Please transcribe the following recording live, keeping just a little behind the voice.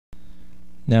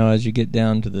Now as you get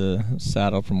down to the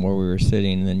saddle from where we were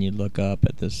sitting, then you look up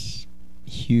at this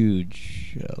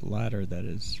huge ladder that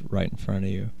is right in front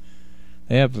of you.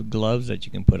 They have gloves that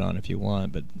you can put on if you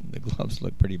want, but the gloves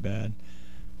look pretty bad.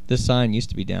 This sign used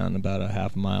to be down about a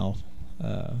half mile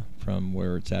from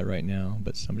where it's at right now,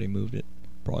 but somebody moved it,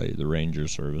 probably the ranger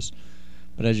service.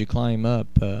 But as you climb up,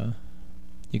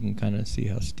 you can kind of see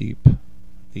how steep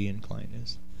the incline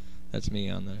is. That's me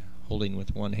on the holding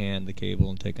with one hand the cable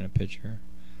and taking a picture.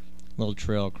 Little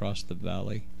trail across the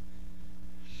valley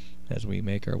as we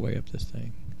make our way up this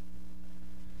thing.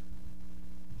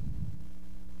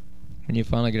 When you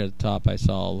finally get to the top, I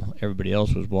saw everybody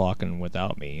else was walking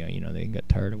without me. You know, they got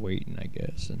tired of waiting, I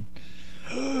guess.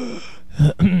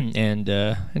 And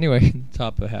anyway, the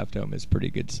top of Half Dome is pretty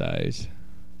good size.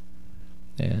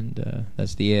 And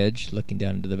that's the edge looking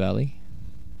down into the valley.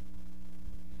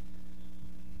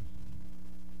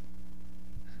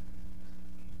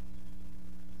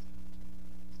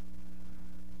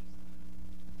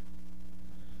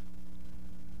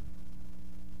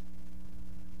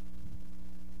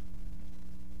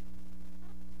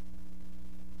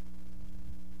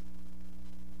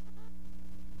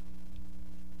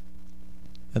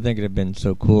 I think it'd have been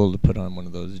so cool to put on one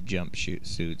of those jump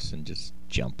suits and just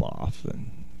jump off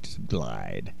and just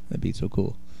glide. That'd be so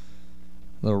cool.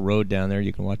 Little road down there,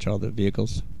 you can watch all the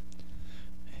vehicles.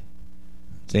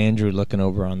 It's Andrew looking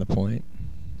over on the point.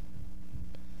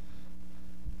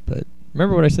 But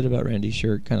remember what I said about Randy's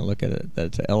shirt? Kind of look at it, that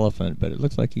it's an elephant, but it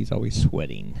looks like he's always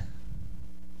sweating.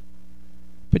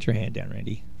 Put your hand down,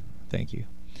 Randy. Thank you.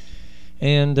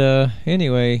 And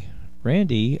anyway,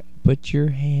 Randy, put your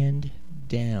hand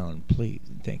down, please.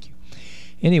 Thank you.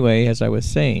 Anyway, as I was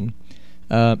saying,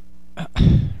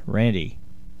 Randy,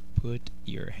 put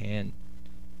your hand...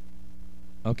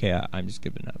 Okay, I'm just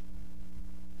giving up.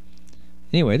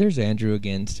 Anyway, there's Andrew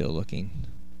again, still looking.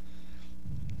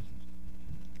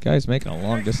 Guy's making a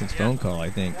long-distance phone call, I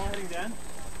think.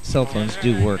 Cell phones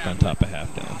do work on top of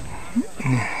Half Dome.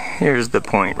 Here's the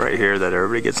point right here that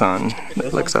everybody gets on.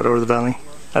 That looks out over the valley.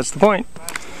 That's the point.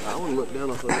 I want to look down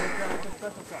off of that.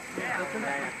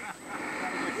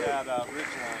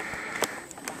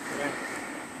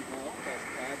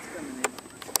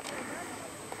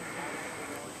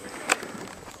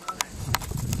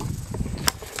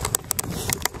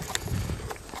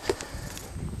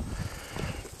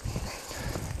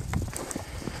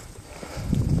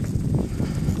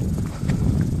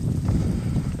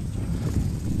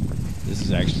 This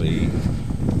is actually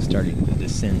starting the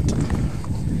descent.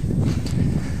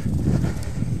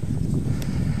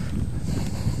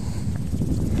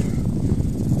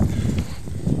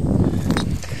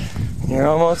 You're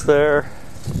almost there.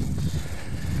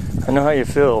 I know how you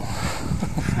feel.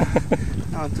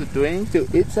 To drink, to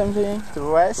eat something, to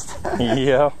rest.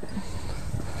 Yeah.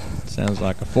 Sounds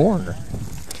like a foreigner.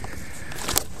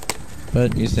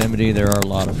 But in Yosemite, there are a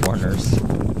lot of foreigners,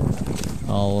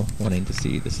 all wanting to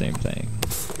see the same thing.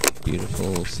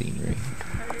 Beautiful scenery.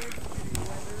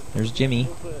 There's Jimmy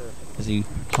as he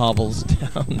hobbles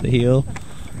down the hill.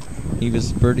 He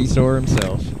was pretty sore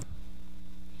himself.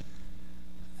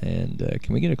 And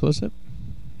can we get a close-up?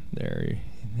 There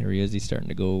he is. He's starting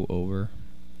to go over.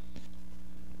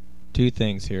 Two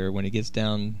things here. When he gets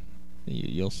down,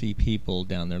 you'll see people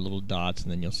down there, little dots,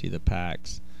 and then you'll see the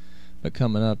packs. But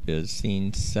coming up is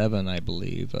scene 7, I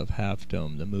believe, of Half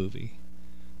Dome, the movie.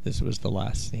 This was the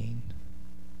last scene.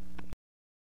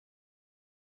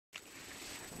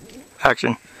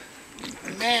 Action.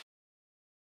 Man.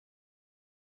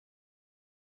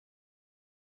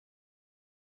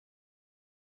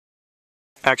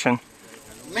 Action.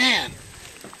 Man,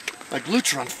 my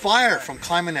glutes are on fire from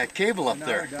climbing that cable up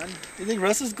there. You think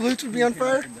Russ's glutes would be on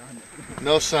fire?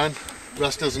 No, son.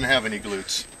 Russ doesn't have any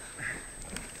glutes.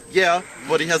 Yeah,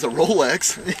 but he has a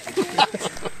Rolex.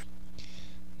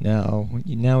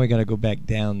 Now we got to go back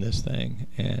down this thing,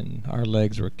 and our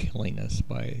legs were killing us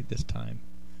by this time.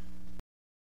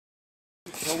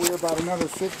 So we were about another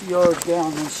 50 yards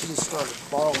down, and she just started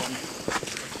bawling.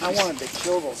 I wanted to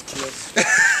kill those kids.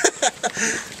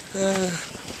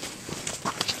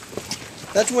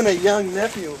 That's when a young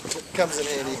nephew comes in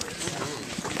handy,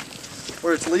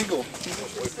 where it's legal.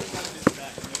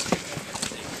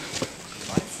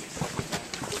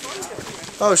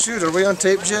 Oh shoot, are we on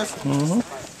tape, Jeff? Mm-hmm.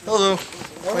 Hello.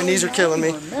 My knees are killing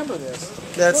me. Remember this.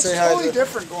 Dad, say hi. It's totally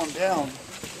different going down.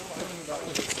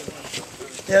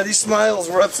 Yeah, these smiles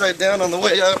were upside down on the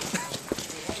way up.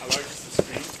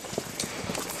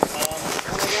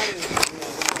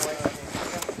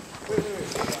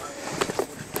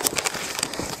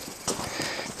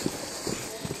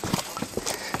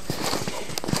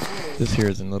 This focus here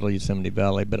is in Little Yosemite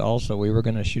Valley, but also we were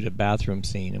going to shoot a bathroom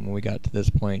scene, and when we got to this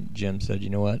point, Jim said, you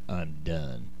know what, I'm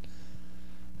done.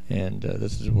 And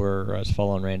this is where I was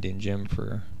following Randy and Jim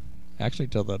for actually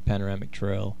till the panoramic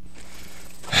trail.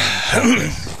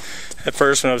 At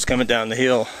first when I was coming down the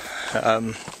hill,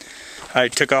 I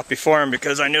took off before him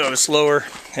because I knew I was slower,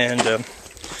 and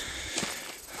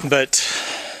but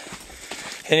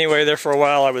anyway, there for a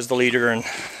while I was the leader,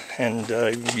 and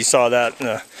you saw that in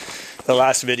the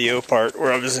last video part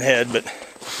where I was ahead. But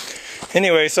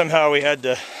anyway, somehow we had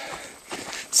to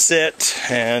sit,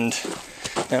 and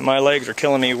my legs are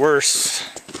killing me worse.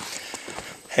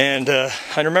 And I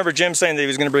remember Jim saying that he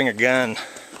was going to bring a gun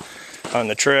on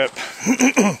the trip.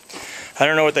 I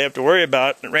don't know what they have to worry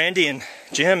about. Randy and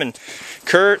Jim and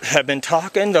Kurt have been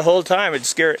talking the whole time. It'd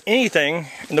scare anything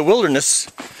in the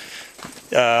wilderness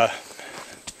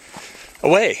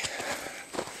away.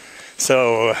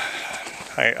 So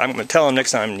I'm going to tell them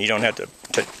next time you don't have to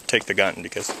take the gun,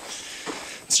 because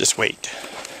it's just wait.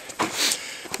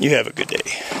 You have a good day.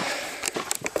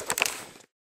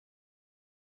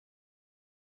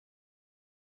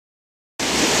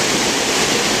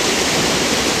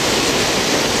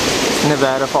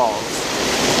 Nevada Falls,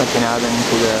 looking out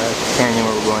into the canyon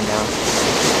where we're going down.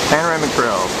 Panoramic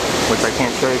trail, which I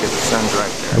can't show you because the sun's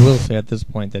right there. I will say at this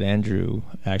point that Andrew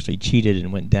actually cheated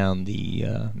and went down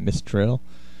the mist trail.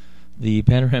 The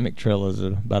panoramic trail is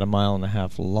about 1.5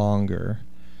 miles longer,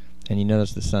 and you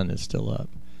notice the sun is still up.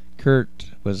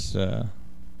 Kurt was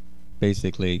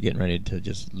basically getting ready to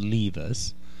just leave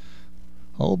us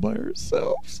all by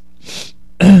ourselves.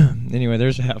 Anyway,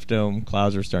 there's a half dome.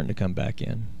 Clouds are starting to come back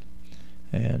in.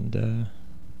 And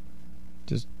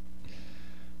just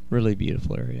really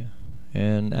beautiful area.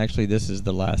 And actually this is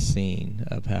the last scene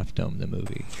of Half Dome the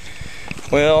movie.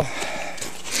 Well,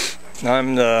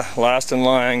 I'm the last in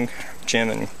line. Jim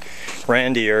and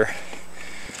Randy are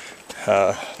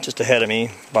just ahead of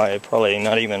me by probably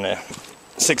not even a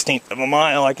 1/16 of a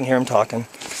mile. I can hear them talking.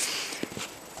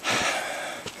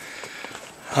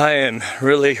 I am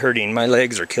really hurting. My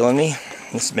legs are killing me.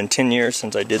 This has been 10 years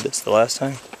since I did this the last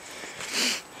time.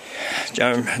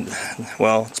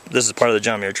 Well, this is part of the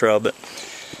John Muir Trail, but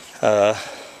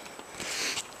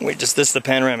this is the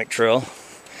panoramic trail.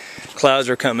 Clouds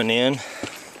are coming in,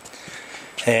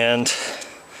 and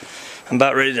I'm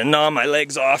about ready to gnaw my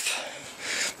legs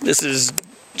off. This is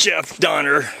Jeff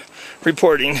Donner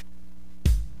reporting.